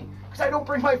phone on me. Because I don't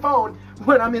bring my phone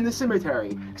when I'm in the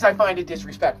cemetery because I find it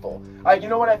disrespectful. You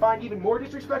know what I find even more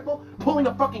disrespectful? Pulling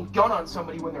a fucking gun on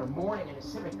somebody when they're mourning in a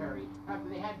cemetery after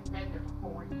they hadn't been there for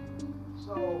 4 years.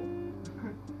 So,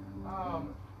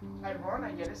 I run,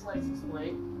 I get his license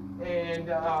plate, and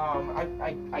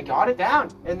I got it down.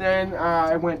 And then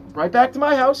I went right back to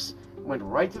my house, went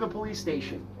right to the police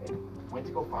station, and went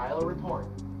to go file a report.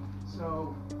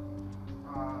 So,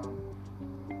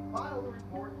 filed a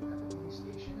report at the police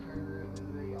station, or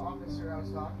the officer officer I was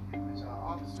talking to was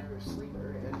Officer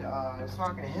Sleeper, and I was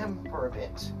talking to him for a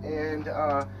bit, and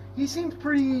he seemed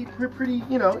pretty,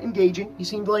 engaging. He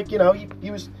seemed like,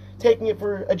 he was taking it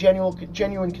for a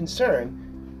genuine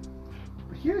concern.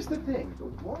 But here's the thing: the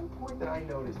one point that I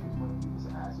noticed was when he was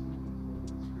asking me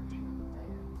the description of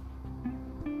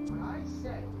the man. What I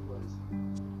said was,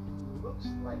 he looks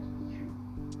like you,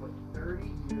 but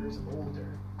 30 years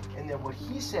older. And then what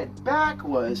he said back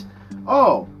was,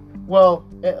 oh, well,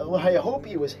 I hope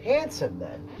he was handsome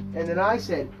then. And then I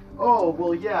said, oh,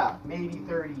 well, yeah, maybe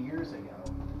 30 years ago.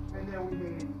 And then we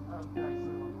made a nice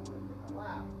little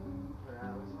laugh. But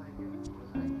I was like, was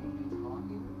I maybe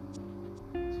talking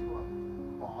to a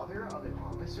father of an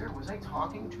officer? Was I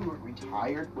talking to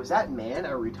was that man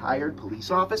a retired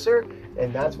police officer?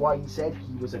 And that's why he said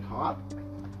he was a cop?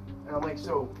 And I'm like,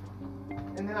 so,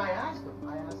 and then I asked this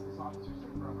officer,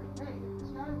 I'm like, hey, if this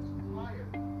guy was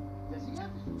retired, does he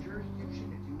have this jurisdiction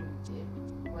to do what he did?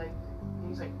 Like, and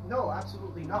he's like, no,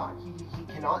 absolutely not. He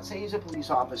cannot say he's a police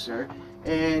officer,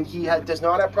 and he does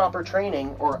not have proper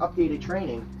training or updated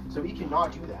training, so he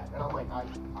cannot do that. And I'm like,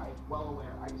 I'm well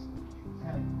aware. I just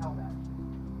haven't tell that.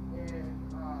 And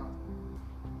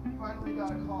we finally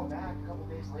got a call back a couple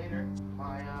days later.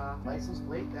 My license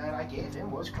plate that I gave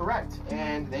him was correct,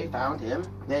 and they found him.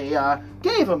 They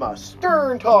gave him a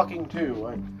stern talking to,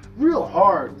 a real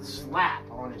hard slap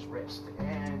on his wrist,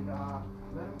 and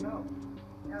let him know.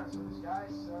 Yeah, so this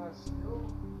guy's still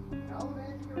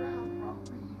gallivanting around,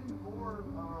 probably even more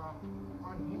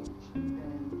unhinged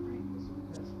than previous,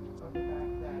 because of the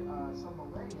fact that some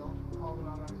millennial called him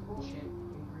out on his bullshit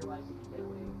and realized he could get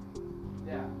away with it.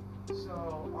 Yeah,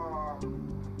 so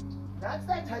that's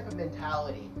that type of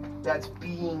mentality that's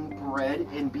being bred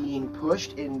and being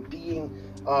pushed and being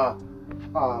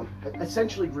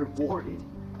essentially rewarded.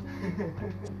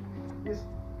 This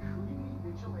creepy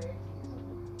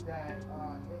vigilantism that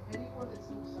anyone that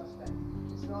seems suspect,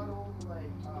 it's not only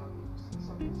like you see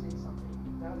something, say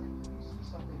something. Now if you see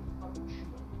something, fucking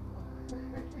shoot them.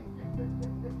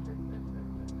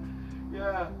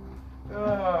 Yeah.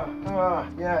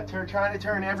 Yeah, trying to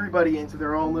turn everybody into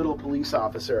their own little police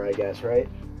officer, I guess, right?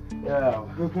 Yeah.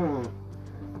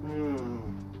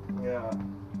 Yeah.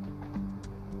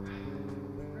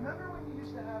 Remember when you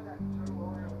used to have that fraternal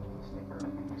order of the police sticker?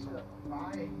 You used to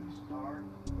buy a used car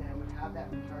and it would have that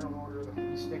fraternal order of the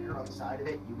police sticker on the side of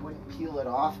it. You wouldn't peel it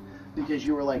off because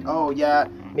you were like, oh yeah,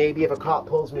 maybe if a cop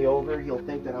pulls me over, he'll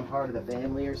think that I'm part of the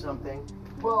family or something.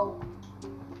 Well,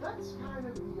 that's kind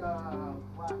of the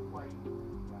black, white,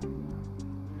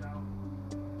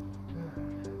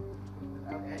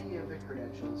 without any of the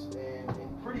credentials,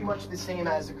 and pretty much the same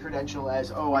as the credential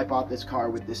as, oh, I bought this car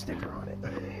with this sticker on it,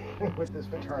 with this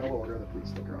fraternal order of the police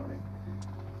sticker on it.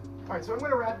 All right, so I'm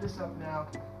going to wrap this up now.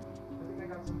 I think I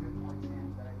got some good points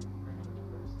in that I didn't bring up the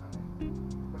first time,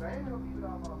 but I am going to leave it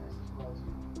off on this as well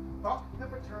too. Fuck the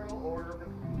fraternal order of the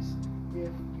police.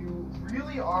 If you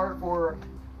really are for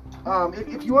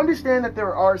if you understand that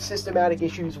there are systematic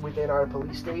issues within our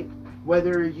police state,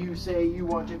 whether you say you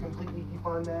want to completely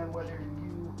defund them, whether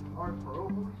you are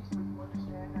pro-police, but you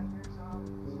understand that there's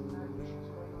systematic issues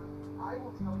going on, I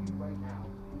will tell you right now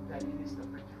that it is the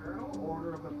fraternal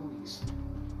order of the police.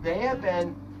 They have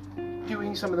been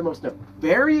doing some of the most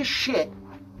nefarious shit,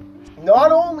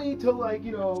 not only to, like,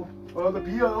 the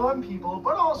BLM people,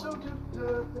 but also to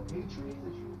the patriots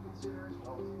that you would consider as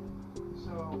well.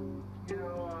 So, they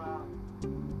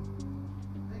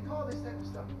call this type of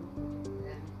stuff, and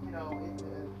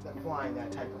the flying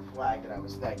that type of flag that I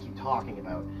keep talking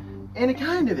about, and it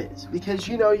kind of is, because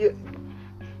you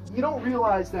don't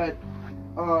realize that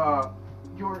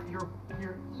you're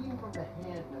eating from the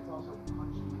hand that's also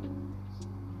punching you in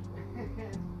the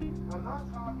face. And I'm not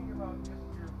talking about just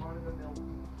your run-of-the-mill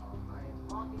people. I am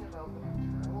talking about the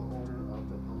fraternal order of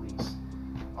the police.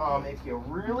 If you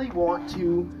really want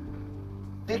to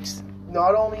fix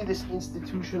not only this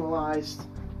institutionalized,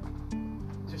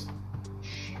 just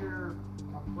sheer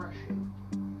oppression,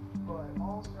 but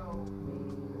also the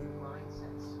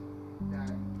mindsets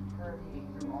that permeate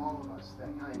through all of us that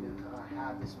kind of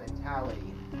have this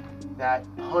mentality, that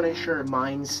Punisher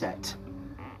mindset,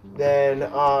 then,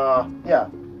 I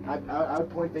would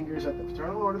point fingers at the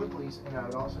fraternal order of the police, and I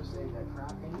would also say that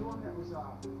anyone that was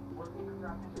working for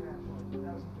Craft International in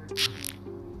 2013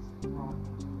 brought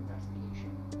into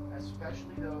investigation,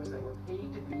 especially those that were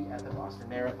paid to be at the Boston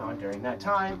Marathon during that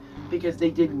time, because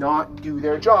they did not do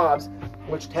their jobs,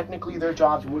 which technically their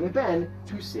jobs would have been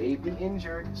to save the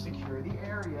injured, secure the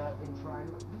area, and try to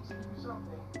at least do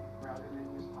something, rather than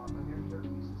just talk on their 30s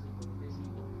and say, we're busy,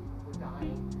 we're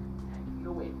dying 10 feet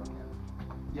away from them.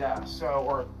 Yeah. So,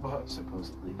 or well,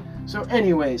 supposedly. So,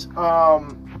 anyways,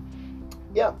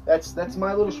 yeah, that's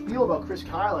my little spiel about Chris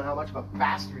Kyle and how much of a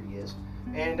bastard he is,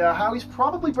 and how he's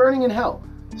probably burning in hell.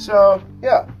 So,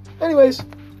 yeah. Anyways,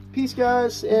 peace,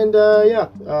 guys, and yeah.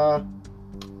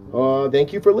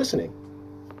 Thank you for listening.